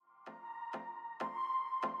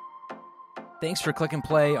Thanks for click and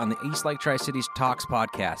play on the East Lake Tri-Cities Talks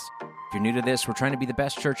podcast. If you're new to this, we're trying to be the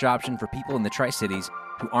best church option for people in the Tri-Cities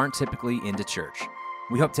who aren't typically into church.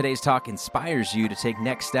 We hope today's talk inspires you to take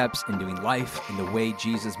next steps in doing life in the way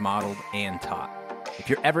Jesus modeled and taught.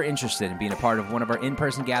 If you're ever interested in being a part of one of our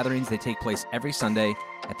in-person gatherings, they take place every Sunday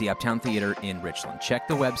at the Uptown Theater in Richland. Check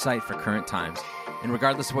the website for current times. And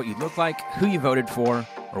regardless of what you look like, who you voted for,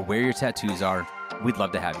 or where your tattoos are, we'd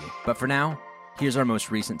love to have you. But for now, here's our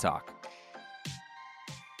most recent talk.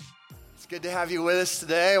 Good to have you with us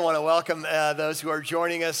today. I want to welcome those who are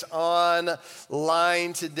joining us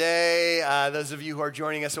online today, those of you who are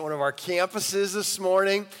joining us at one of our campuses this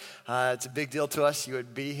morning. It's a big deal to us you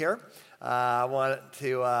would be here. I want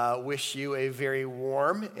to wish you a very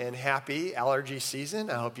warm and happy allergy season.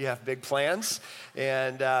 I hope you have big plans.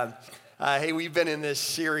 And hey, we've been in this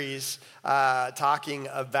series talking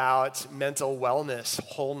about mental wellness,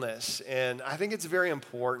 wholeness, and I think it's very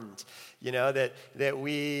important, you know, that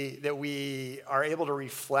we are able to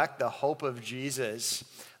reflect the hope of Jesus,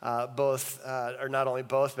 or not only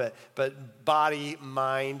both, but body,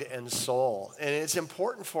 mind, and soul. And it's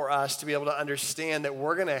important for us to be able to understand that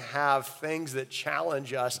we're going to have things that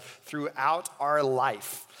challenge us throughout our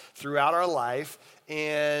life.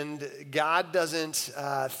 And God doesn't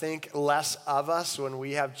think less of us when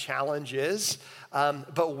we have challenges,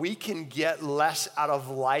 but we can get less out of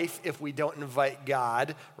life if we don't invite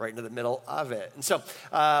God right into the middle of it. And so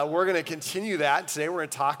we're going to continue that. Today we're going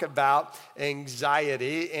to talk about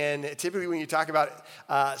anxiety. And typically when you talk about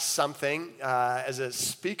something, as a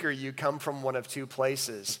speaker, you come from one of two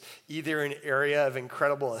places. Either an area of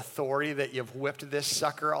incredible authority that you've whipped this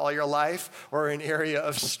sucker all your life, or an area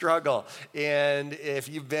of struggle. And if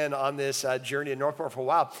you've been on this journey in Northport for a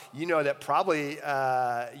while, you know that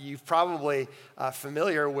you've probably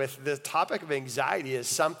familiar with the topic of anxiety is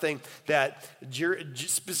something that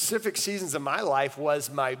specific seasons of my life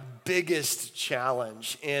was my biggest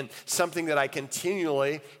challenge, and something that I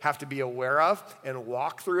continually have to be aware of and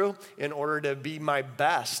walk through in order to be my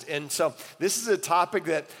best. And so this is a topic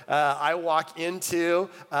that I walk into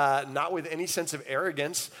not with any sense of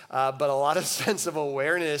arrogance, but a lot of sense of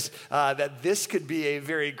awareness that this could be a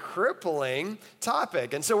very crippling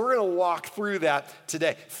topic. And so we're going to walk through that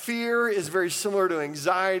today. Fear is very similar to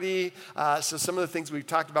anxiety. So some of the things we've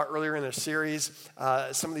talked about earlier in the series,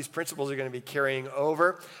 some of these principles are going to be carrying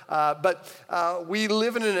over. But we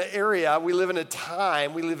live in an area, we live in a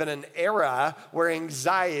time, we live in an era where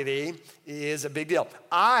anxiety is a big deal.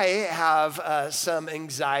 I have some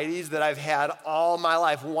anxieties that I've had all my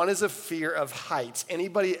life. One is a fear of heights.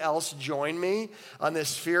 Anybody else join me on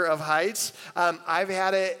this fear of heights? I've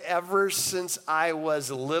had it ever since I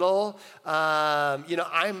was little. I'm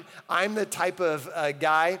the type of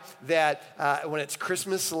guy that when it's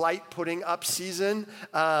Christmas light putting up season,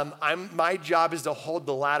 my job is to hold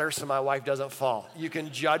the ladder so my wife doesn't fall. You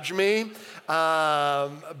can judge me,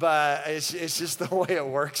 but it's just the way it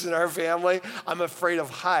works in our family. I'm afraid of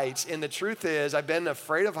heights, and the truth is I've been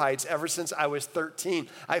afraid of heights ever since I was 13.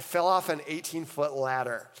 I fell off an 18-foot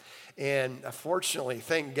ladder. And fortunately,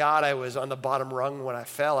 thank God I was on the bottom rung when I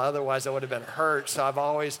fell. Otherwise, I would have been hurt. So I've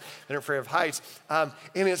always been afraid of heights. And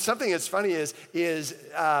it's something that's funny is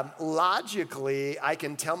logically, I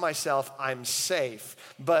can tell myself I'm safe.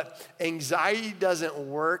 But anxiety doesn't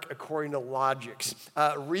work according to logics.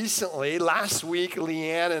 Recently, last week,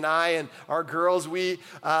 Leanne and I and our girls, we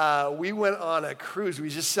went on a cruise. We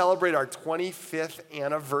just celebrated our 25th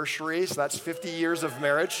anniversary. So that's 50 years of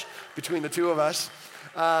marriage between the two of us.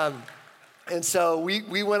 And so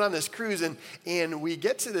we went on this cruise, and we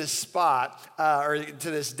get to this spot, or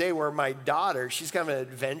to this day where my daughter, she's kind of an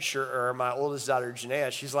adventurer, my oldest daughter,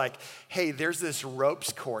 Janaea, she's like, hey, there's this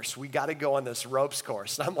ropes course. We got to go on this ropes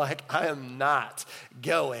course. And I'm like, I am not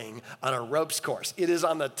going on a ropes course. It is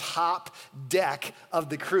on the top deck of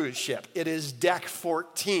the cruise ship. It is deck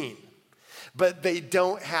 14. But they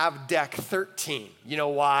don't have deck 13. You know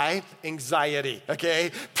why? Anxiety,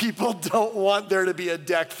 okay? People don't want there to be a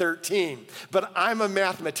deck 13. But I'm a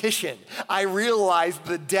mathematician. I realize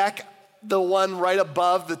the one right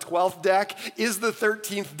above the 12th deck is the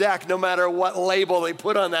 13th deck, no matter what label they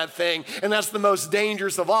put on that thing. And that's the most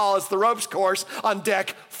dangerous of all. It's the ropes course on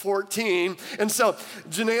deck 14. And so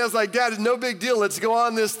Janaea's like, Dad, no big deal. Let's go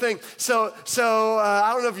on this thing. So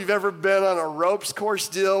I don't know if you've ever been on a ropes course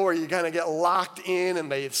deal where you kind of get locked in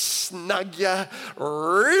and they snug you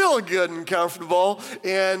real good and comfortable.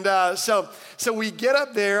 And so we get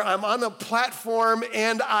up there. I'm on the platform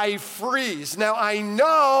and I freeze. Now I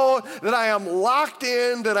know that I am locked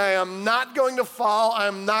in, that I am not going to fall.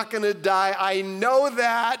 I'm not going to die. I know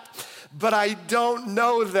that. but I don't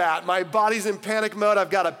know that. My body's in panic mode. I've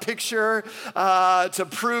got a picture to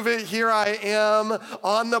prove it. Here I am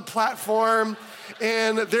on the platform.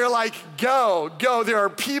 And they're like, go. There are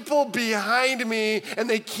people behind me and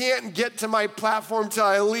they can't get to my platform till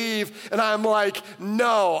I leave. And I'm like,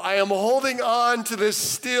 no, I am holding on to this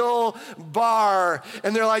steel bar.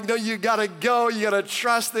 And they're like, no, you gotta go, you gotta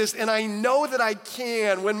trust this. And I know that I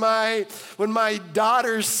can. When my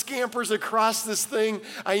daughter scampers across this thing,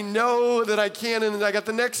 I know that I can. And I got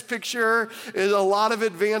the next picture. There's a lot of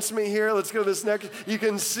advancement here. Let's go to this next. You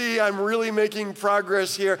can see I'm really making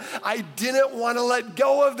progress here. I didn't want to let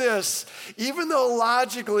go of this. Even though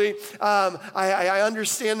logically I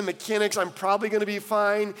understand the mechanics, I'm probably going to be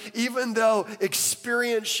fine. Even though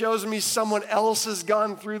experience shows me someone else has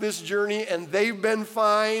gone through this journey and they've been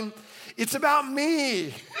fine, it's about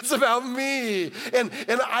me. It's about me. And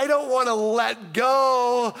I don't want to let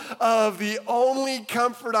go of the only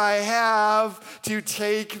comfort I have to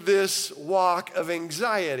take this walk of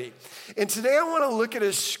anxiety. And today I want to look at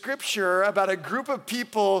a scripture about a group of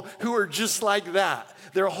people who are just like that.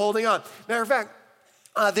 They're holding on. Matter of fact,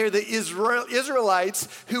 they're the Israelites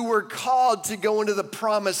who were called to go into the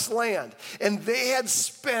promised land. And they had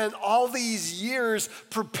spent all these years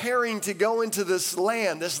preparing to go into this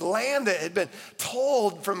land that had been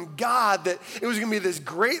told from God that it was going to be this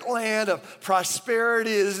great land of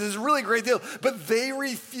prosperity. This is a really great deal. But they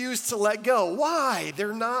refused to let go. Why?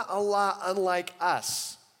 They're not a lot unlike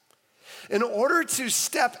us. In order to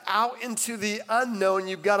step out into the unknown,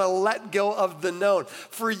 you've got to let go of the known.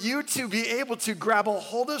 For you to be able to grab a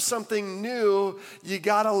hold of something new, you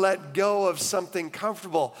got to let go of something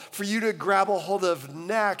comfortable. For you to grab a hold of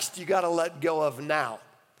next, you got to let go of now.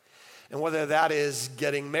 And whether that is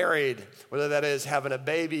getting married, whether that is having a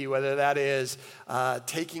baby, whether that is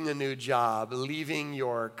taking a new job, leaving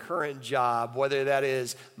your current job, whether that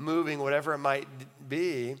is moving, whatever it might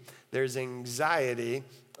be, there's anxiety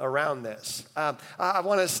around this. I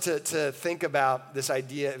want us to think about this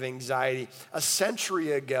idea of anxiety. A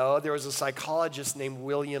century ago, there was a psychologist named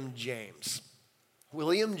William James.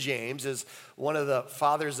 William James is one of the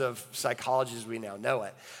fathers of psychology as we now know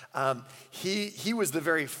it. He was the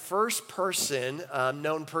very first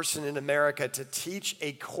known person in America to teach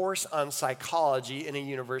a course on psychology in a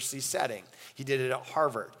university setting. He did it at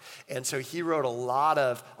Harvard. And so he wrote a lot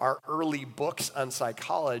of our early books on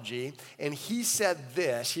psychology. And he said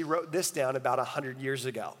this, he wrote this down about 100 years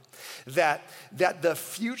ago, that the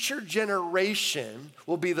future generation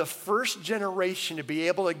will be the first generation to be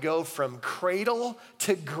able to go from cradle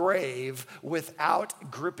to grave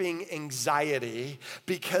without gripping anxiety,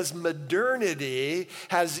 because modernity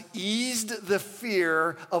has eased the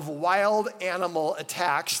fear of wild animal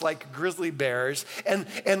attacks like grizzly bears, and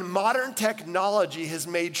modern technology has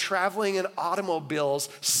made traveling in automobiles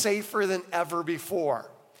safer than ever before.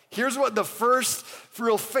 Here's what the first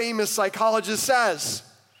real famous psychologist says.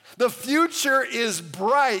 The future is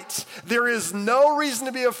bright. There is no reason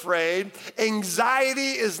to be afraid.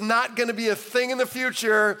 Anxiety is not going to be a thing in the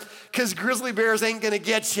future because grizzly bears ain't going to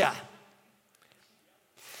get you.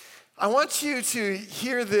 I want you to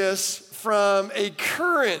hear this from a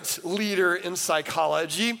current leader in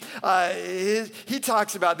psychology. He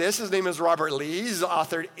talks about this. His name is Robert Lee. He's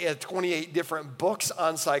authored 28 different books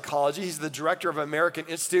on psychology. He's the director of American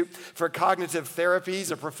Institute for Cognitive Therapy.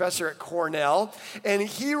 He's a professor at Cornell. And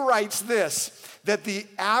he writes this, that the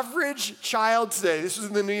average child today, this was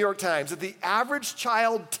in the New York Times, that the average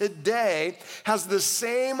child today has the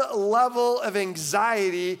same level of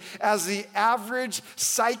anxiety as the average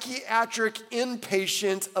psychiatric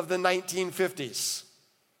inpatient of the 1950s.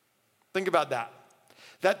 Think about that.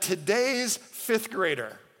 That today's fifth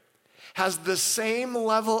grader has the same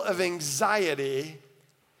level of anxiety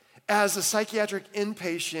as a psychiatric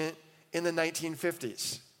inpatient in the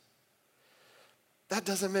 1950s. That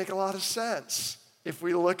doesn't make a lot of sense. If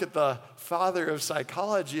we look at the father of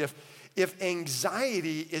psychology, if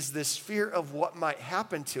anxiety is this fear of what might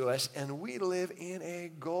happen to us, and we live in a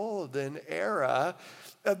golden era,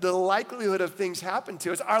 the likelihood of things happen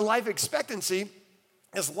to us, our life expectancy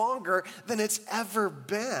is longer than it's ever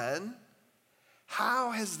been.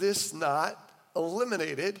 How has this not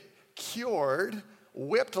eliminated, cured,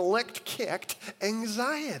 whipped, licked, kicked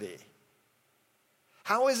anxiety?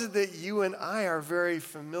 How is it that you and I are very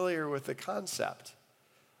familiar with the concept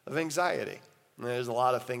of anxiety? And there's a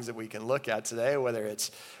lot of things that we can look at today, whether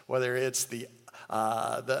it's the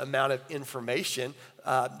the amount of information.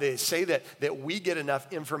 They say that we get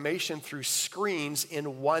enough information through screens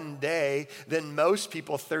in one day than most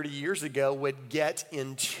people 30 years ago would get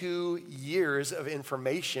in 2 years of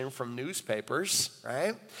information from newspapers,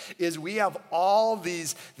 right? Is we have all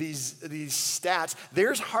these stats.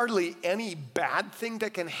 There's hardly any bad thing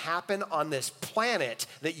that can happen on this planet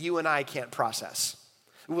that you and I can't process.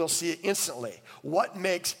 We'll see it instantly. What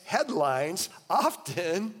makes headlines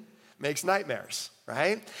often makes nightmares,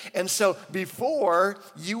 right? And so before,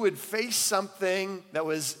 you would face something that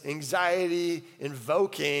was anxiety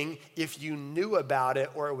invoking if you knew about it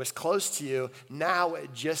or it was close to you. Now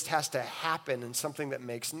it just has to happen, and something that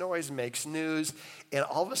makes noise, makes news, and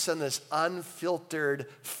all of a sudden this unfiltered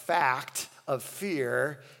fact of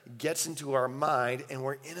fear gets into our mind, and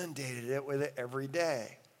we're inundated with it every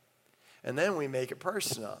day. And then we make it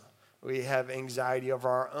personal. We have anxiety over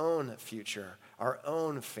our own future, our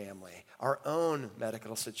own family, our own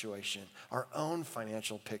medical situation, our own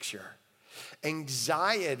financial picture.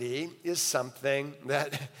 Anxiety is something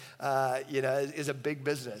that is a big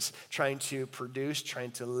business, trying to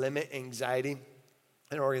limit anxiety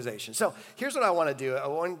an organization. So here's what I want to do. I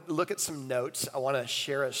want to look at some notes. I want to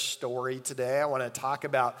share a story today. I want to talk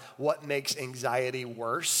about what makes anxiety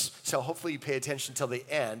worse. So hopefully you pay attention till the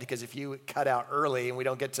end, because if you cut out early and we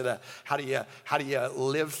don't get to the how do you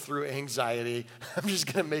live through anxiety, I'm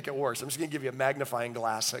just going to make it worse. I'm just going to give you a magnifying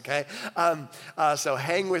glass, okay? So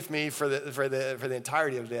hang with me for the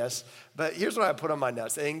entirety of this. But here's what I put on my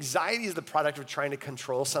notes. Anxiety is the product of trying to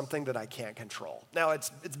control something that I can't control. Now, it's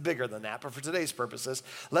bigger than that, but for today's purposes,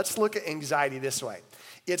 let's look at anxiety this way.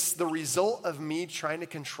 It's the result of me trying to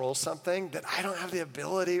control something that I don't have the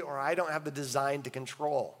ability or I don't have the design to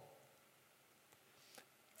control.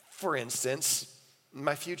 For instance,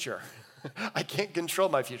 my future. I can't control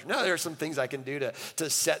my future. Now, there are some things I can do to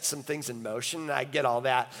set some things in motion, and I get all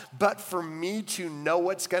that. But for me to know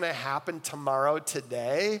what's going to happen tomorrow,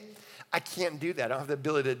 today, I can't do that. I don't have the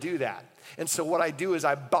ability to do that. And so what I do is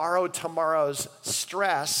I borrow tomorrow's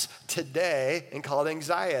stress today and call it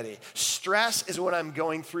anxiety. Stress is when I'm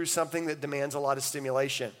going through something that demands a lot of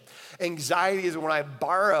stimulation. Anxiety is when I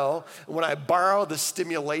borrow the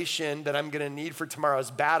stimulation that I'm going to need for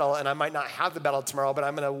tomorrow's battle, and I might not have the battle tomorrow, but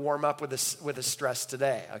I'm going to warm up with the stress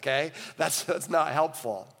today, okay? That's not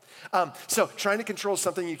helpful. So trying to control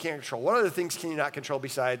something you can't control. What other things can you not control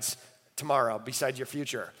besides tomorrow, besides your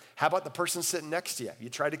future? How about the person sitting next to you? You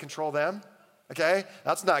try to control them? Okay,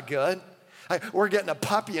 that's not good. We're getting a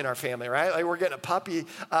puppy in our family, right? Like we're getting a puppy,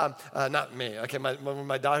 not me, okay,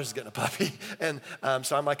 my daughter's getting a puppy, and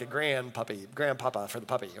so I'm like a grandpapa for the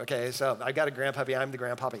puppy, okay? So I got a grandpuppy, I'm the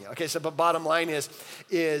grandpuppy, okay? So but bottom line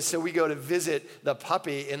is so we go to visit the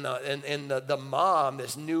puppy, and the mom,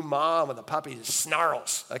 this new mom of the puppy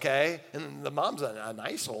snarls, okay? And the mom's a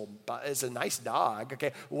nice dog,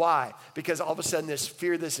 okay? Why? Because all of a sudden this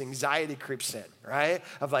fear, this anxiety creeps in, right?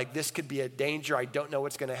 Of like, this could be a danger, I don't know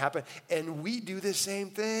what's gonna happen, and we do the same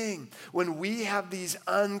thing. When we have these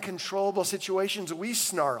uncontrollable situations, we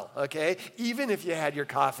snarl, okay? Even if you had your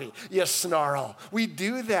coffee, you snarl. We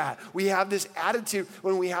do that. We have this attitude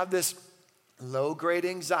when we have this low-grade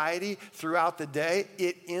anxiety throughout the day.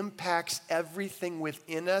 It impacts everything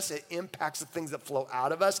within us. It impacts the things that flow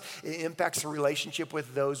out of us. It impacts the relationship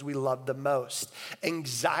with those we love the most.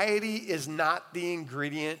 Anxiety is not the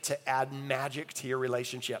ingredient to add magic to your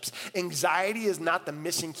relationships. Anxiety is not the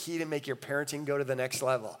missing key to make your parenting go to the next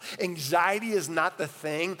level. Anxiety is not the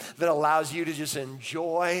thing that allows you to just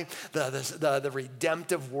enjoy the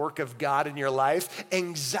redemptive work of God in your life.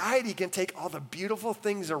 Anxiety can take all the beautiful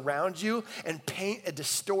things around you and paint a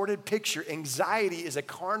distorted picture. Anxiety is a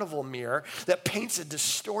carnival mirror that paints a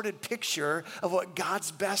distorted picture of what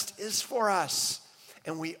God's best is for us.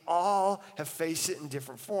 And we all have faced it in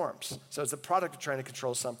different forms. So it's a product of trying to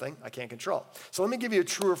control something I can't control. So let me give you a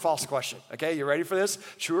true or false question. Okay, you ready for this?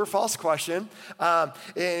 True or false question.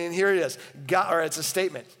 And here it is. It's a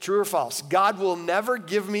statement. True or false? God will never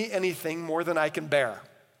give me anything more than I can bear.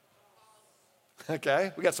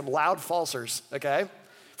 Okay, we got some loud falsers. Okay.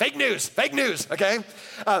 Fake news, okay?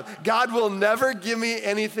 God will never give me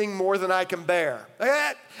anything more than I can bear.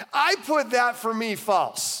 Okay? I put that for me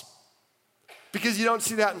false, because you don't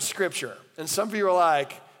see that in Scripture. And some of you are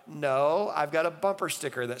like, no, I've got a bumper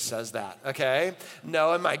sticker that says that, okay?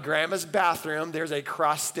 No, in my grandma's bathroom, there's a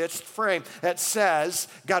cross-stitched frame that says,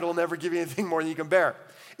 God will never give you anything more than you can bear.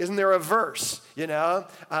 Isn't there a verse,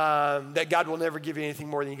 that God will never give you anything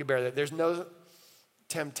more than you can bear? That there's no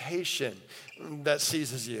temptation that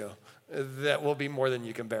seizes you that will be more than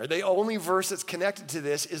you can bear. The only verse that's connected to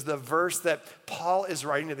this is the verse that Paul is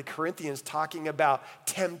writing to the Corinthians talking about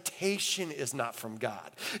temptation is not from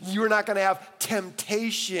God. You're not going to have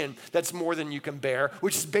temptation that's more than you can bear,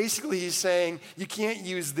 which is basically he's saying you can't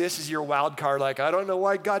use this as your wild card, like, I don't know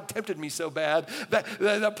why God tempted me so bad.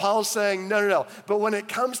 That Paul's saying, no. But when it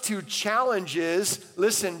comes to challenges,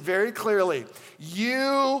 listen very clearly,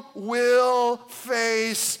 you will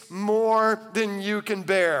face more than you can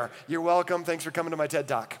bear. You're welcome. Thanks for coming to my TED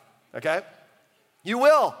Talk. Okay? You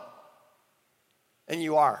will. And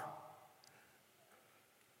you are.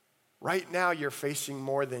 Right now, you're facing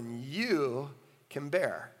more than you can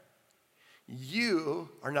bear. You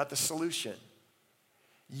are not the solution.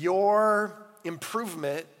 Your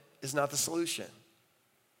improvement is not the solution.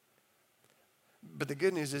 But the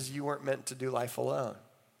good news is you weren't meant to do life alone.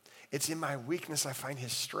 It's in my weakness I find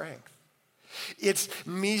his strength. It's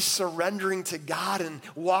me surrendering to God and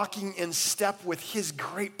walking in step with his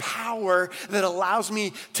great power that allows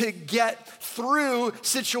me to get through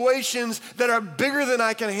situations that are bigger than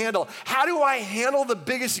I can handle. How do I handle the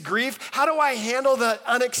biggest grief? How do I handle the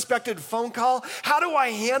unexpected phone call? How do I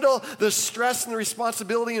handle the stress and the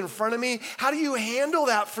responsibility in front of me? How do you handle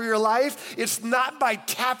that for your life? It's not by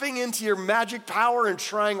tapping into your magic power and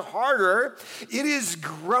trying harder. It is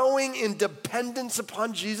growing in dependence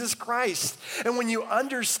upon Jesus Christ. And when you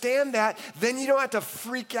understand that, then you don't have to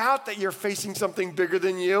freak out that you're facing something bigger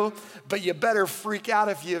than you, but you better freak out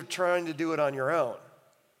if you're trying to do it on your own.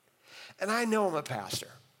 And I know I'm a pastor,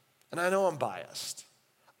 and I know I'm biased.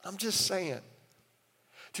 I'm just saying,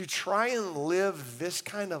 to try and live this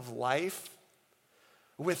kind of life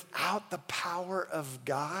without the power of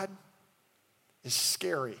God is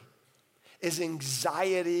scary, is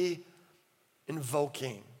anxiety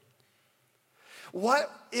invoking.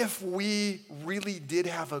 What if we really did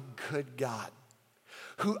have a good God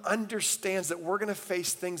who understands that we're going to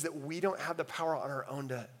face things that we don't have the power on our own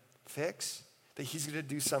to fix, that he's going to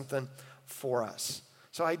do something for us?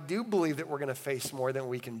 So I do believe that we're going to face more than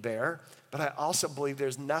we can bear, but I also believe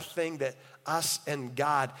there's nothing that us and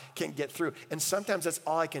God can get through. And sometimes that's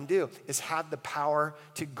all I can do is have the power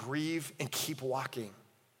to grieve and keep walking.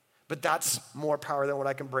 But that's more power than what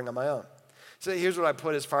I can bring on my own. So here's what I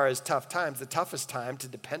put as far as tough times. The toughest time to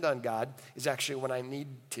depend on God is actually when I need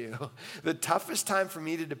to. The toughest time for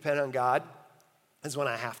me to depend on God is when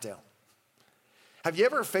I have to. Have you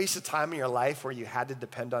ever faced a time in your life where you had to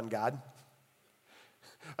depend on God?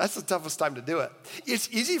 That's the toughest time to do it. It's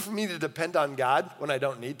easy for me to depend on God when I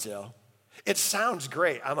don't need to. It sounds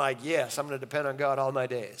great. I'm like, yes, I'm going to depend on God all my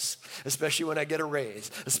days, especially when I get a raise,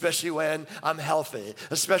 especially when I'm healthy,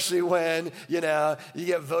 especially when, you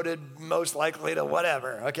get voted most likely to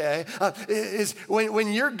whatever, okay?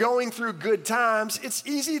 When you're going through good times, it's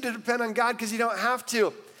easy to depend on God because you don't have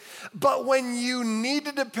to. But when you need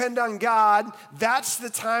to depend on God, that's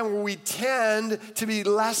the time where we tend to be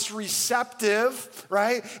less receptive,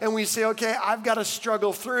 right? And we say, okay, I've got to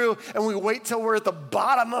struggle through. And we wait till we're at the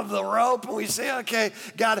bottom of the rope and we say, okay,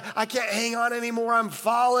 God, I can't hang on anymore. I'm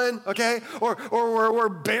falling, okay? Or we're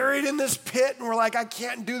buried in this pit and we're like, I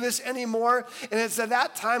can't do this anymore. And it's at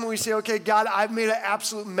that time when we say, okay, God, I've made an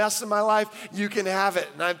absolute mess of my life. You can have it.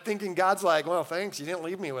 And I'm thinking God's like, well, thanks. You didn't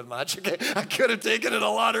leave me with much. Okay, I could have taken it a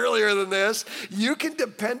lot earlier than this. You can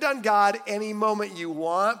depend on God any moment you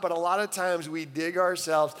want, but a lot of times we dig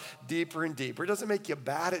ourselves deeper and deeper. It doesn't make you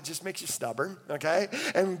bad, it just makes you stubborn, okay?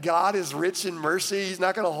 And God is rich in mercy. He's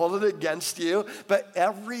not going to hold it against you, but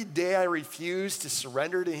every day I refuse to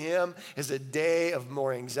surrender to him is a day of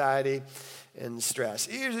more anxiety and stress.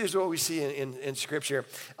 Here's what we see in Scripture.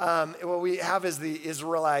 What we have is the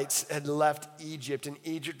Israelites had left Egypt, and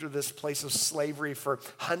Egypt was this place of slavery for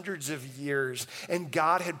hundreds of years. And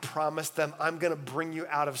God had promised them, I'm going to bring you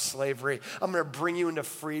out of slavery. I'm going to bring you into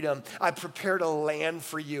freedom. I prepared a land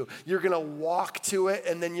for you. You're going to walk to it,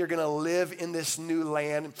 and then you're going to live in this new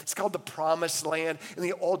land. It's called the Promised Land. In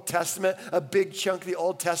the Old Testament, a big chunk of the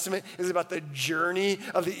Old Testament is about the journey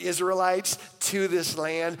of the Israelites to this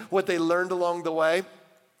land, what they learned along the way.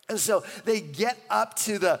 And so they get up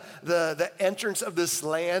to the entrance of this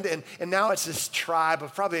land, and now it's this tribe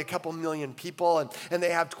of probably a couple million people, and they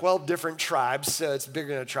have 12 different tribes, so it's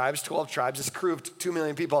bigger than tribes, 12 tribes, this crew of 2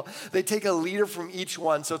 million people. They take a leader from each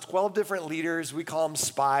one, so 12 different leaders, we call them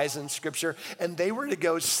spies in Scripture, and they were to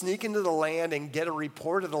go sneak into the land and get a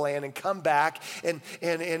report of the land and come back and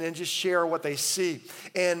just share what they see.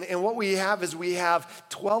 And what we have is we have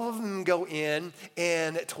 12 of them go in,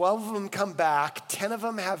 and 12 of them come back. 10 of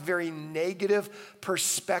them have very negative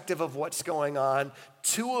perspective of what's going on.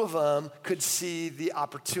 2 of them could see the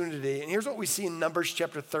opportunity. And here's what we see in Numbers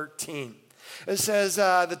chapter 13. It says,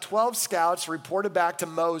 the 12 scouts reported back to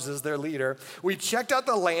Moses, their leader. We checked out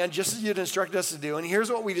the land just as you'd instructed us to do, and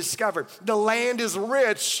here's what we discovered. The land is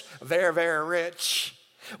rich, very, very rich.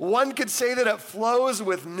 One could say that it flows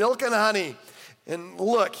with milk and honey. And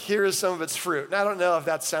look, here is some of its fruit. And I don't know if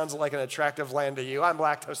that sounds like an attractive land to you. I'm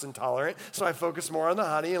lactose intolerant, so I focus more on the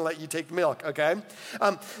honey and let you take milk, okay?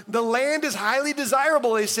 The land is highly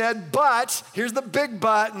desirable, they said, but, here's the big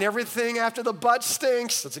but, and everything after the but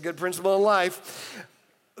stinks. That's a good principle in life.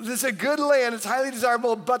 This is a good land, it's highly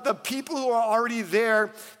desirable, but the people who are already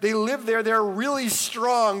there, they live there, they're really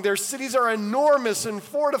strong. Their cities are enormous and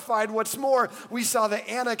fortified. What's more, we saw the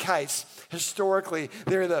Anakites. Historically,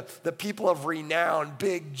 they're the people of renown,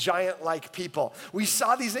 big, giant-like people. We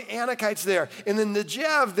saw these Anakites there. In the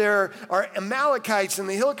Negev, there are Amalekites. In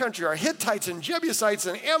the hill country are Hittites and Jebusites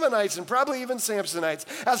and Ammonites and probably even Samsonites.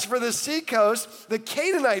 As for the seacoast, the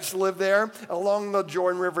Canaanites live there along the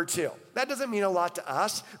Jordan River too. That doesn't mean a lot to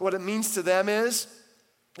us. What it means to them is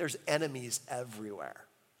there's enemies everywhere.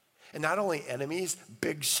 And not only enemies,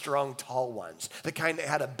 big, strong, tall ones, the kind that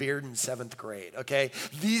had a beard in 7th grade, okay?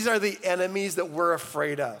 These are the enemies that we're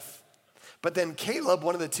afraid of. But then Caleb,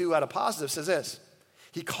 one of the two out of positive, says this.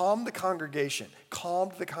 He calmed the congregation.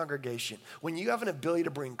 When you have an ability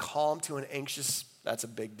to bring calm to an anxious, that's a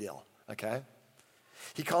big deal, okay?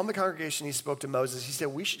 He calmed the congregation. He spoke to Moses. He said,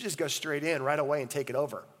 we should just go straight in right away and take it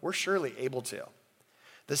over. We're surely able to.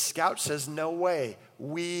 The scout says, no way.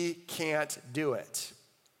 We can't do it.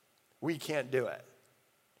 We can't do it.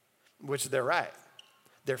 Which they're right.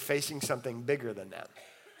 They're facing something bigger than them.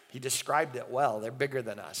 He described it well. They're bigger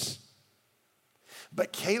than us.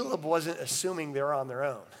 But Caleb wasn't assuming they're on their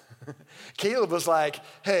own. Caleb was like,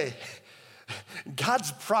 hey,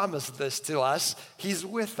 God's promised this to us. He's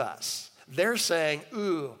with us. They're saying,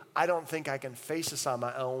 ooh, I don't think I can face this on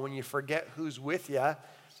my own. When you forget who's with you,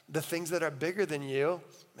 the things that are bigger than you,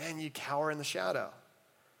 man, you cower in the shadow.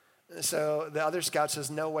 So the other scout says,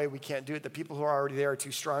 no way, we can't do it. The people who are already there are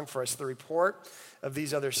too strong for us. The report of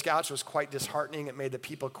these other scouts was quite disheartening. It made the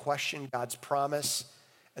people question God's promise.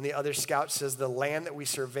 And the other scout says, the land that we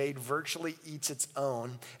surveyed virtually eats its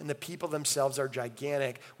own, and the people themselves are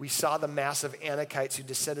gigantic. We saw the massive Anakites who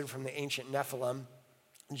descended from the ancient Nephilim,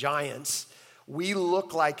 giants. We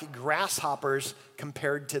look like grasshoppers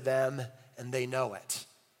compared to them, and they know it.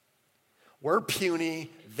 We're puny,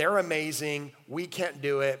 they're amazing, we can't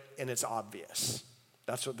do it, and it's obvious.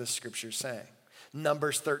 That's what this scripture's saying.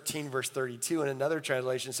 Numbers 13, verse 32, in another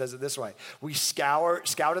translation says it this way. We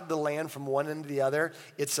scouted the land from one end to the other.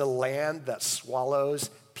 It's a land that swallows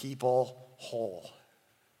people whole.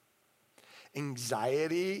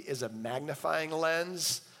 Anxiety is a magnifying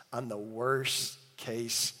lens on the worst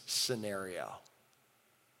case scenario.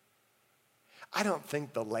 I don't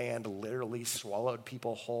think the land literally swallowed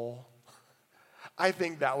people whole. I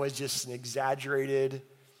think that was just an exaggerated,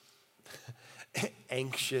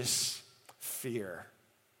 anxious fear.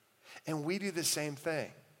 And we do the same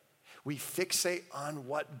thing. We fixate on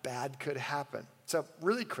what bad could happen. So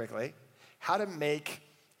really quickly, how to make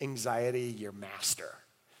anxiety your master.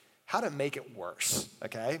 How to make it worse,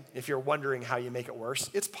 okay? If you're wondering how you make it worse,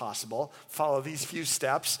 it's possible. Follow these few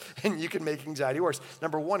steps and you can make anxiety worse.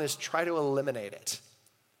 Number one is try to eliminate it.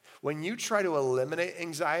 When you try to eliminate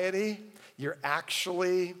anxiety, you're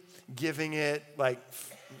actually giving it like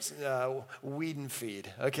weed and feed,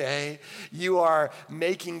 okay? You are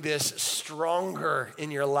making this stronger in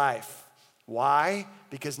your life. Why?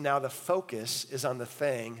 Because now the focus is on the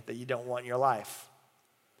thing that you don't want in your life.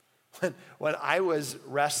 When I was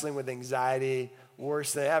wrestling with anxiety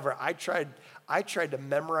worse than ever, I tried to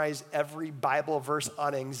memorize every Bible verse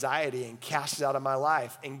on anxiety and cast it out of my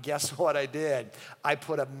life. And guess what I did? I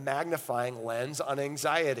put a magnifying lens on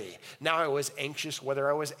anxiety. Now I was anxious whether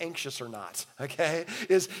I was anxious or not, okay?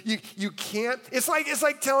 You can't, it's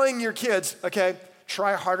like telling your kids, okay,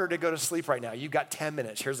 try harder to go to sleep right now. You've got 10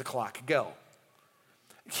 minutes. Here's the clock. Go.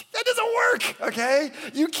 That doesn't work, okay?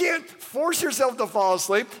 You can't force yourself to fall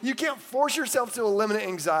asleep. You can't force yourself to eliminate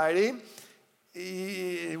anxiety.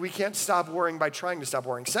 We can't stop worrying by trying to stop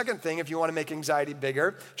worrying. Second thing, if you want to make anxiety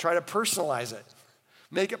bigger, try to personalize it.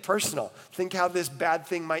 Make it personal. Think how this bad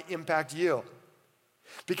thing might impact you.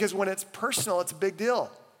 Because when it's personal, it's a big deal.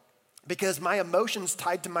 Because my emotion's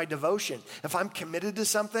tied to my devotion. If I'm committed to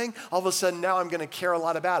something, all of a sudden now I'm going to care a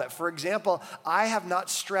lot about it. For example, I have not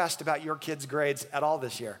stressed about your kids' grades at all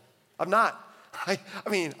this year. I'm not. I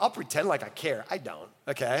mean, I'll pretend like I care. I don't,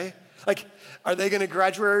 okay? Like, are they going to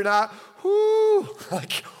graduate or not? Whoo!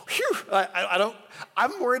 Like, whew! I don't.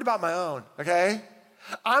 I'm worried about my own, okay?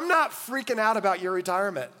 I'm not freaking out about your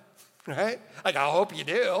retirement. right? Like, I hope you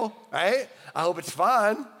do, right? I hope it's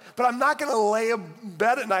fun. But I'm not going to lay in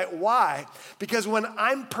bed at night. Why? Because when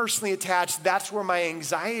I'm personally attached, that's where my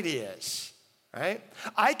anxiety is, right?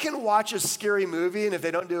 I can watch a scary movie, and if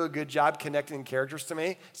they don't do a good job connecting characters to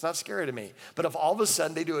me, it's not scary to me. But if all of a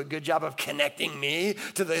sudden they do a good job of connecting me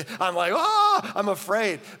to I'm like, oh, I'm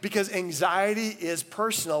afraid. Because anxiety is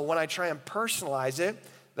personal. When I try and personalize it,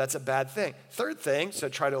 that's a bad thing. Third thing, so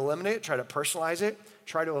try to eliminate it, try to personalize it,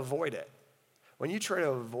 try to avoid it. When you try to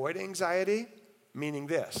avoid anxiety, meaning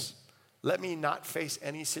this, let me not face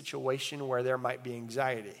any situation where there might be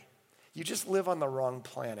anxiety. You just live on the wrong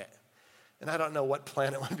planet. And I don't know what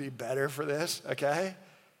planet would be better for this, okay?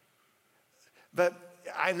 But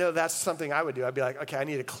I know that's something I would do. I'd be like, okay, I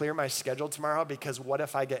need to clear my schedule tomorrow because what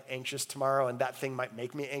if I get anxious tomorrow and that thing might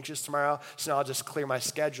make me anxious tomorrow? So now I'll just clear my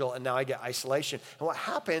schedule and now I get isolation. And what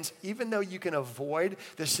happens, even though you can avoid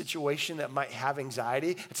the situation that might have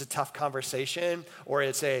anxiety, it's a tough conversation or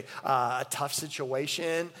it's a tough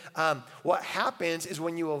situation. What happens is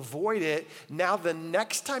when you avoid it, now the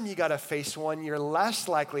next time you got to face one, you're less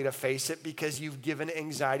likely to face it because you've given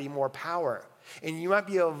anxiety more power. And you might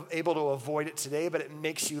be able to avoid it today, but it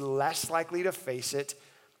makes you less likely to face it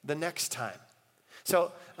the next time.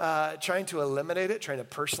 So trying to eliminate it, trying to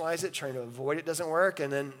personalize it, trying to avoid it doesn't work.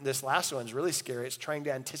 And then this last one's really scary. It's trying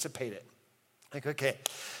to anticipate it. Like, okay,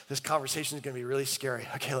 this conversation is going to be really scary.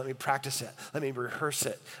 Okay, let me practice it. Let me rehearse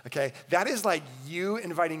it. Okay, that is like you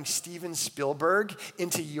inviting Steven Spielberg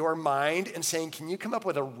into your mind and saying, can you come up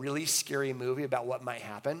with a really scary movie about what might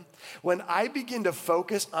happen? When I begin to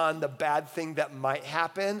focus on the bad thing that might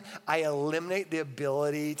happen, I eliminate the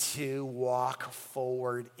ability to walk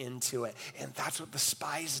forward into it. And that's what the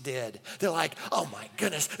spies did. They're like, oh my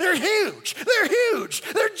goodness, they're huge. They're huge.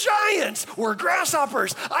 They're giants. We're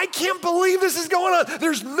grasshoppers. I can't believe this is going on.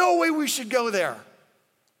 There's no way we should go there.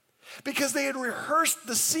 Because they had rehearsed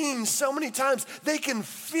the scene so many times, they can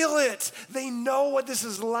feel it. They know what this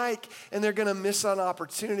is like, and they're going to miss an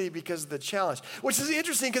opportunity because of the challenge, which is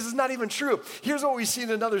interesting because it's not even true. Here's what we see in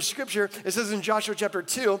another scripture. It says in Joshua chapter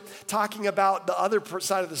 2, talking about the other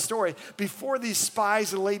side of the story, before these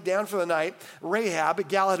spies had laid down for the night, Rahab, a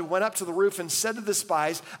gal, had went up to the roof and said to the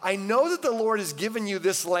spies, I know that the Lord has given you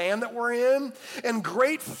this land that we're in, and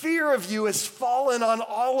great fear of you has fallen on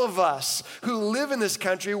all of us who live in this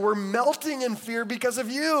country. We're melting in fear because of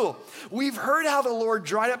you. We've heard how the Lord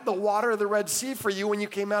dried up the water of the Red Sea for you when you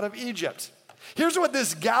came out of Egypt. Here's what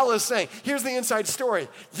this gal is saying. Here's the inside story.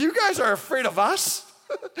 You guys are afraid of us?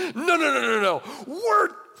 No.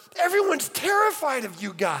 Everyone's terrified of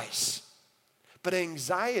you guys. But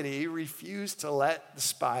anxiety refused to let the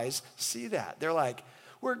spies see that. They're like,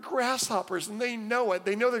 we're grasshoppers, and they know it.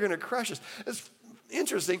 They know they're going to crush us. It's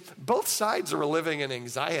interesting. Both sides are living in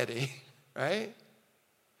anxiety, right?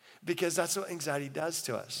 Because that's what anxiety does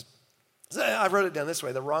to us. So I wrote it down this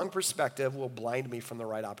way. The wrong perspective will blind me from the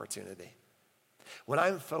right opportunity. When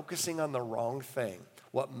I'm focusing on the wrong thing,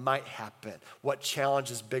 what might happen, what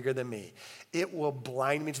challenge is bigger than me, it will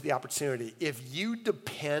blind me to the opportunity. If you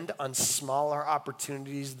depend on smaller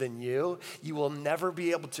opportunities than you will never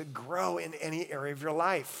be able to grow in any area of your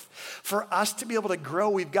life. For us to be able to grow,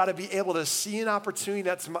 we've got to be able to see an opportunity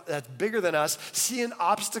that's bigger than us, see an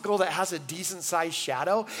obstacle that has a decent sized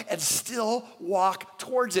shadow, and still walk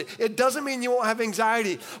towards it. It doesn't mean you won't have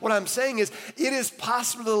anxiety. What I'm saying is it is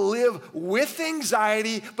possible to live with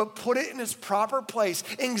anxiety, but put it in its proper place.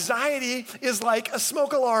 Anxiety is like a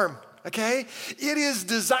smoke alarm. Okay? It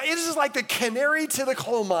is like the canary to the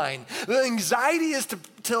coal mine. The anxiety is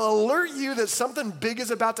to alert you that something big is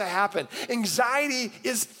about to happen. Anxiety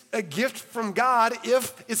is a gift from God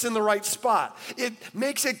if it's in the right spot. It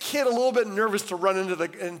makes a kid a little bit nervous to run into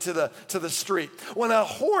the street. When a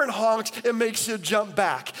horn honks, it makes you jump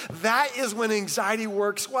back. That is when anxiety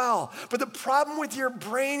works well. But the problem with your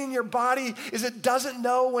brain and your body is it doesn't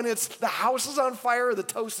know when it's the house is on fire or the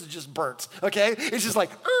toast is just burnt. Okay? It's just like,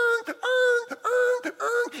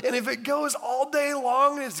 and if it goes all day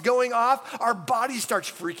long and it's going off, our body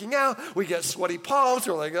starts freaking out. We get sweaty palms.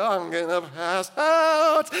 We're like, oh, I'm gonna pass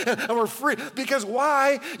out. And we're free. Because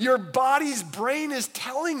why? Your body's brain is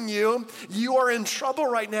telling you you are in trouble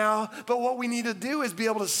right now. But what we need to do is be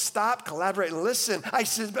able to stop, collaborate, and listen. I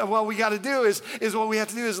said, what we got to do is what we have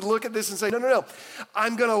to do is look at this and say, no.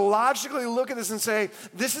 I'm going to logically look at this and say,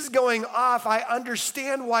 this is going off. I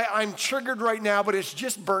understand why I'm triggered right now, but it's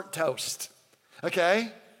just burnt toast.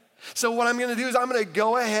 Okay? So what I'm going to do is I'm going to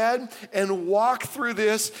go ahead and walk through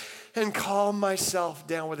this and calm myself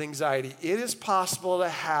down with anxiety. It is possible to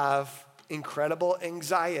have incredible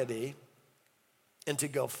anxiety and to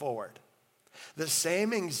go forward. The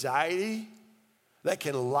same anxiety that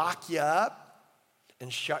can lock you up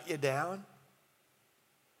and shut you down,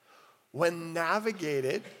 when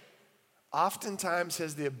navigated, oftentimes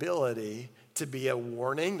has the ability to be a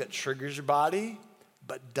warning that triggers your body,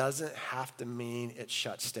 but doesn't have to mean it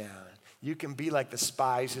shuts down. You can be like the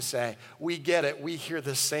spies who say, we get it, we hear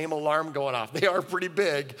the same alarm going off. They are pretty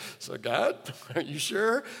big. So God, are you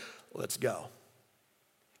sure? Let's go.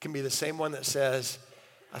 It can be the same one that says,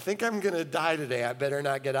 I think I'm gonna die today, I better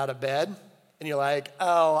not get out of bed. And you're like,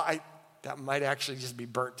 that might actually just be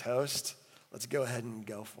burnt toast. Let's go ahead and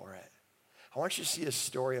go for it. I want you to see a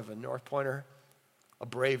story of a North Pointer, a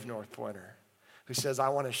brave North Pointer, who says, I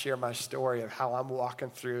want to share my story of how I'm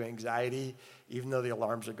walking through anxiety, even though the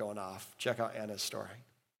alarms are going off. Check out Anna's story.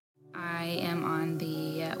 I am on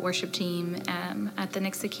the worship team at the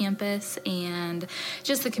Nixa campus, and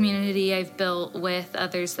just the community I've built with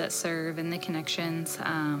others that serve and the connections.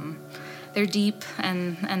 They're deep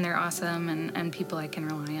and they're awesome and people I can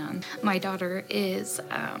rely on. My daughter is,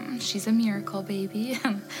 she's a miracle baby.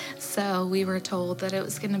 So we were told that it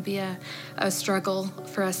was going to be a struggle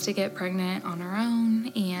for us to get pregnant on our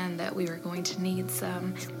own, and that we were going to need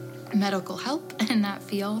some medical help in that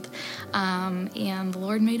field. And the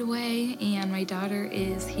Lord made a way, and my daughter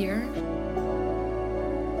is here.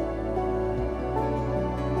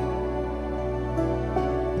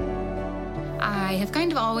 I have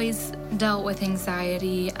kind of always dealt with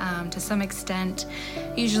anxiety to some extent,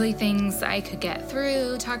 usually things I could get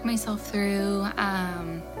through, talk myself through,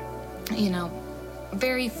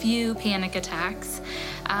 very few panic attacks.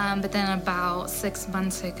 But then about 6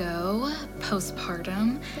 months ago,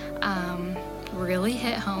 postpartum really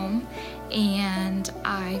hit home, and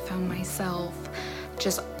I found myself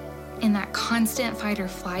just in that constant fight or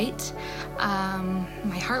flight.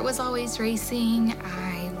 My heart was always racing.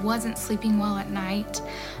 I wasn't sleeping well at night.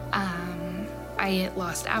 I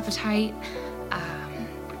lost appetite.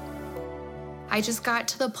 I just got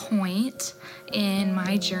to the point in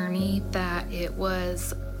my journey that it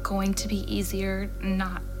was going to be easier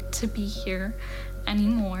not to be here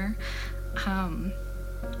anymore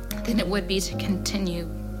than it would be to continue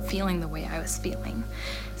feeling the way I was feeling.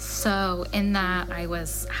 So in that, I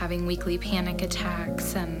was having weekly panic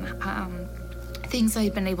attacks, and things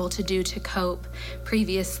I'd been able to do to cope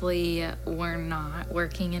previously were not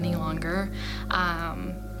working any longer.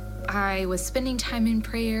 I was spending time in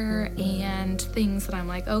prayer and things that I'm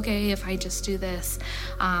like, okay, if I just do this,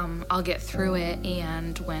 I'll get through it.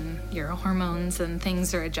 And when your hormones and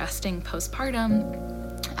things are adjusting postpartum,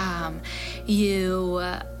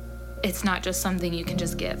 it's not just something you can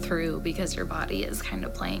just get through, because your body is kind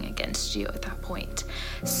of playing against you at that point.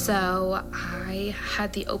 So I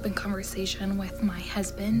had the open conversation with my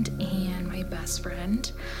husband and my best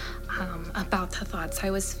friend about the thoughts I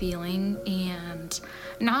was feeling, and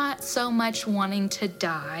not so much wanting to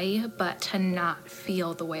die, but to not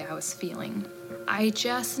feel the way I was feeling. I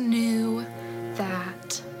just knew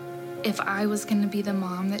that if I was going to be the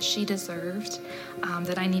mom that she deserved,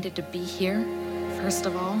 that I needed to be here, first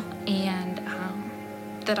of all, and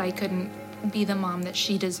that I couldn't be the mom that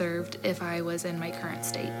she deserved if I was in my current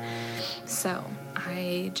state. So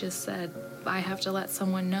I just said, I have to let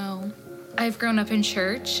someone know. I've grown up in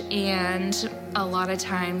church, and a lot of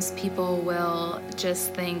times people will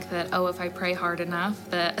just think that, oh, if I pray hard enough,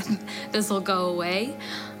 that this will go away.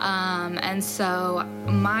 And so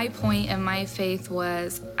my point in my faith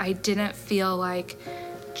was, I didn't feel like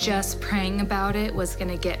just praying about it was going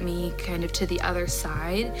to get me kind of to the other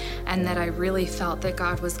side, and that I really felt that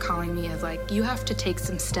God was calling me of like, you have to take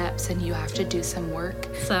some steps and you have to do some work.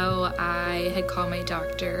 So I had called my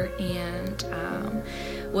doctor and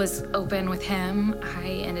was open with him. I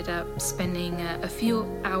ended up spending a few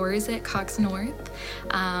hours at Cox North,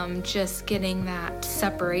 just getting that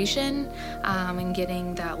separation and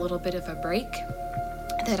getting that little bit of a break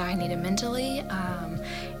that I needed mentally,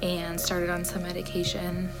 and started on some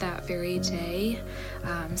medication that very day.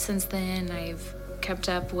 Since then, I've kept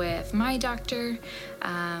up with my doctor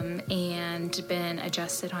and been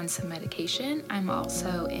adjusted on some medication. I'm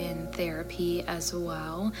also in therapy as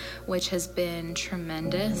well, which has been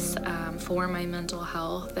tremendous for my mental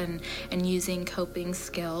health and using coping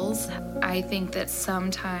skills. I think that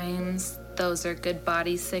sometimes those are good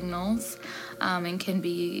body signals and can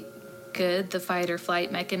be good. The fight or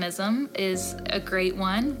flight mechanism is a great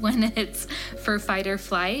one when it's for fight or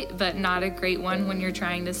flight, but not a great one when you're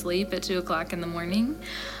trying to sleep at 2 o'clock in the morning.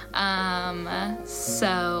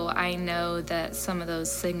 So I know that some of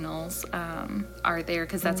those signals are there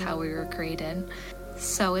because that's how we were created.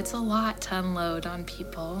 So it's a lot to unload on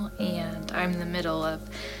people, and I'm the middle of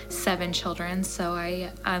 7 children, so I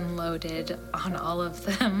unloaded on all of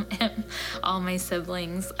them, and all my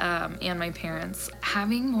siblings and my parents.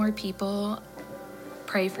 Having more people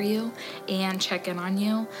pray for you and check in on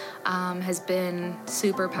you has been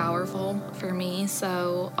super powerful for me.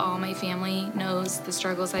 So all my family knows the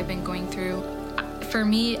struggles I've been going through. For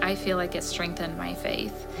me, I feel like it strengthened my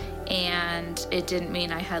faith. And it didn't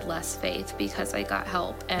mean I had less faith because I got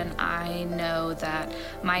help. And I know that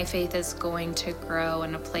my faith is going to grow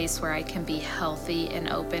in a place where I can be healthy and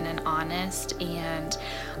open and honest. And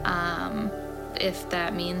if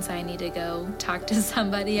that means I need to go talk to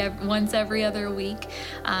somebody once every other week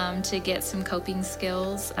to get some coping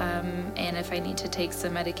skills, and if I need to take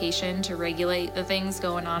some medication to regulate the things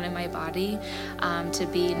going on in my body, to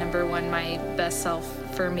be, number one, my best self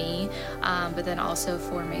for me, but then also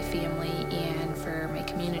for my family and for my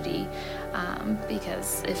community,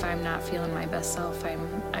 because if I'm not feeling my best self,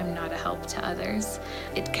 I'm not a help to others.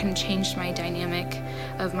 It can change my dynamic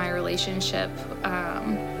of my relationship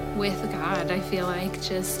with God. I feel like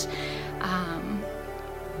just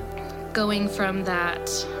going from that,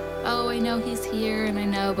 oh, I know he's here and I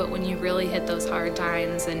know, but when you really hit those hard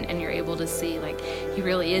times and you're able to see like he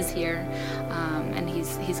really is here, and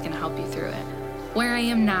he's gonna help you through it. Where I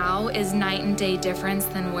am now is night and day difference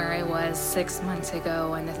than where I was 6 months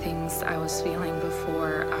ago, and the things I was feeling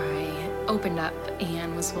before I opened up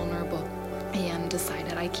and was vulnerable and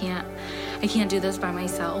decided I can't do this by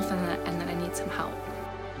myself, and that I need some help.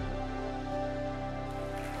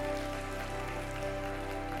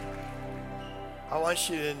 I want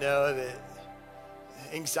you to know that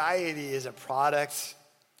anxiety is a product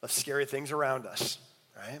of scary things around us,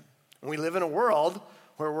 right? And we live in a world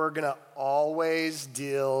where we're going to always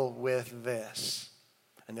deal with this,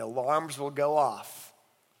 and the alarms will go off.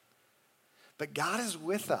 But God is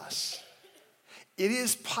with us. It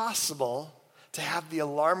is possible to have the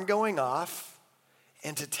alarm going off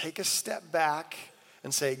and to take a step back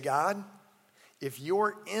and say, God, if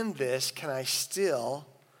you're in this, can I still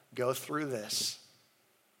go through this?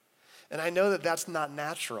 And I know that that's not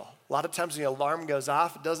natural. A lot of times when the alarm goes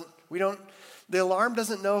off, the alarm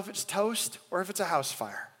doesn't know if it's toast or if it's a house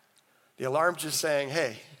fire. The alarm's just saying,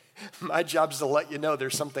 hey, my job is to let you know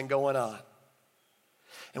there's something going on.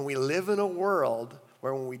 And we live in a world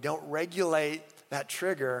where when we don't regulate that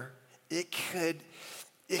trigger, it can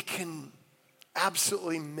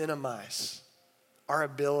absolutely minimize our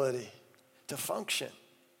ability to function.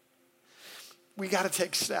 We got to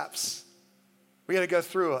take steps. We got to go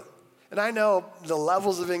through it. And I know the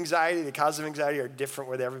levels of anxiety, the causes of anxiety are different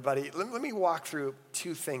with everybody. Let me walk through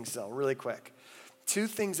 2 things, though, really quick. 2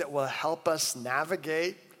 things that will help us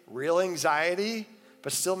navigate real anxiety,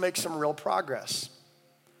 but still make some real progress.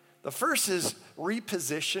 The first is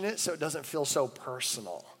reposition it so it doesn't feel so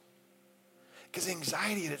personal. Because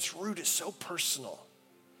anxiety at its root is so personal.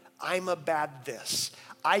 I'm a bad this.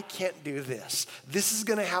 I can't do this. This is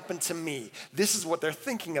going to happen to me. This is what they're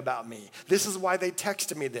thinking about me. This is why they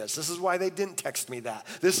texted me this. This is why they didn't text me that.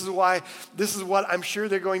 This is what I'm sure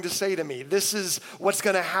they're going to say to me. This is what's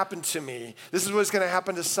going to happen to me. This is what's going to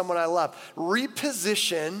happen to someone I love.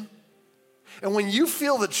 Reposition. And when you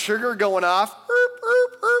feel the trigger going off,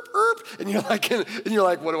 and you're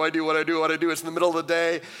like, what do I do? It's in the middle of the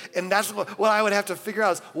day. And that's what I would have to figure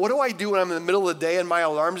out is, what do I do when I'm in the middle of the day and my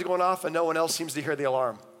alarm's going off and no one else seems to hear the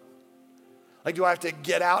alarm? Like, do I have to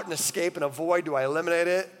get out and escape and avoid? Do I eliminate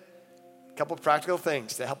it? A couple of practical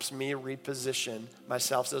things that helps me reposition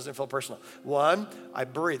myself so it doesn't feel personal. 1, I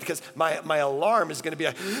breathe, because my alarm is going to be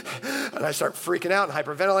and I start freaking out and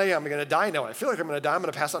hyperventilating. I'm going to die. No, I feel like I'm going to die. I'm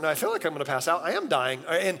going to pass out. No, I feel like I'm going to pass out. I am dying.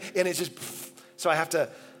 And it's just, so I have to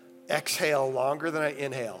exhale longer than I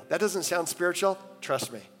inhale. That doesn't sound spiritual.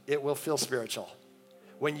 Trust me, it will feel spiritual.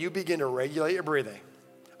 When you begin to regulate your breathing,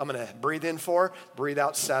 I'm going to breathe in 4, breathe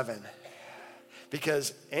out 7.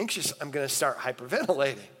 Because anxious, I'm going to start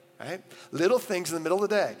hyperventilating. Right? Little things in the middle of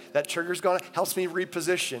the day, that trigger's going, helps me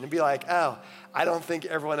reposition and be like, oh, I don't think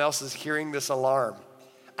everyone else is hearing this alarm.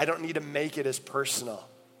 I don't need to make it as personal.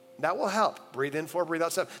 That will help. Breathe in 4, breathe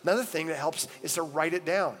out 7. Another thing that helps is to write it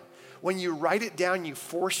down. When you write it down, you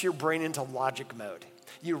force your brain into logic mode.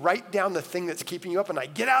 You write down the thing that's keeping you up at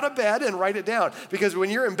night. Get out of bed and write it down. Because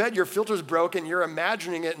when you're in bed, your filter's broken, you're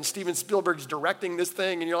imagining it, and Steven Spielberg's directing this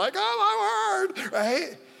thing, and you're like, oh my word,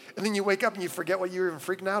 right? And then you wake up and you forget what you were even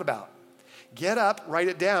freaking out about. Get up, write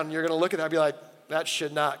it down. You're going to look at it and be like, that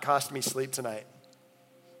should not cost me sleep tonight.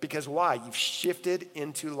 Because why? You've shifted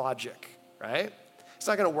into logic, right? It's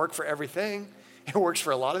not going to work for everything. It works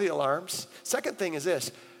for a lot of the alarms. Second thing is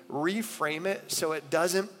this, reframe it so it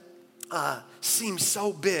doesn't seems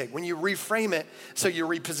so big, when you reframe it, so you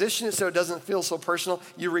reposition it so it doesn't feel so personal,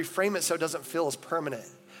 you reframe it so it doesn't feel as permanent.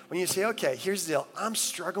 When you say, okay, here's the deal. I'm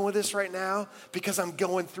struggling with this right now because I'm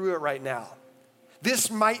going through it right now.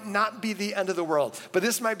 This might not be the end of the world, but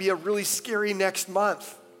this might be a really scary next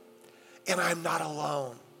month. And I'm not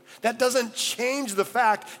alone. That doesn't change the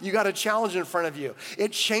fact you got a challenge in front of you.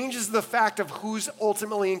 It changes the fact of who's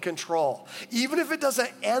ultimately in control. Even if it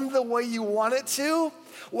doesn't end the way you want it to,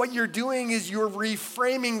 what you're doing is you're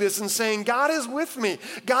reframing this and saying, God is with me.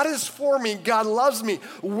 God is for me. God loves me.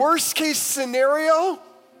 Worst case scenario,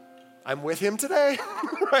 I'm with him today,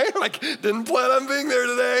 right? Like, didn't plan on being there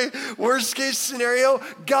today. Worst case scenario,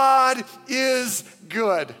 God is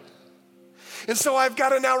good. And so I've got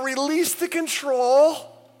to now release the control.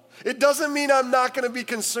 It doesn't mean I'm not going to be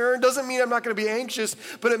concerned, doesn't mean I'm not going to be anxious,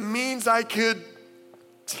 but it means I could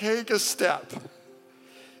take a step,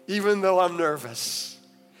 even though I'm nervous.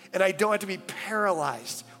 And I don't have to be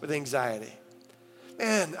paralyzed with anxiety.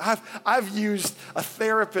 Man, I've used a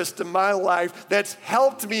therapist in my life that's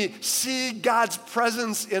helped me see God's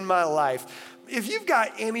presence in my life. If you've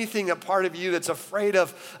got anything, a part of you that's afraid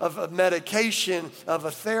of medication, of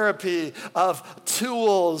a therapy, of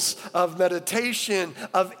tools, of meditation,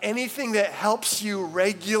 of anything that helps you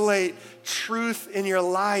regulate truth in your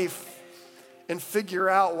life and figure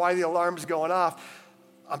out why the alarm's going off,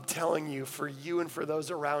 I'm telling you, for you and for those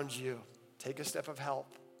around you, take a step of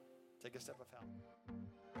help. Take a step of help.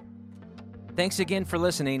 Thanks again for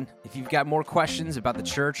listening. If you've got more questions about the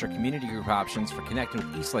church or community group options for connecting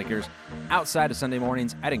with Eastlakers outside of Sunday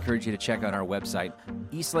mornings, I'd encourage you to check out our website,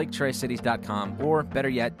 eastlaketricities.com, or better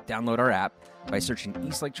yet, download our app by searching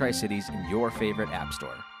Eastlake Tri-Cities in your favorite app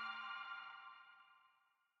store.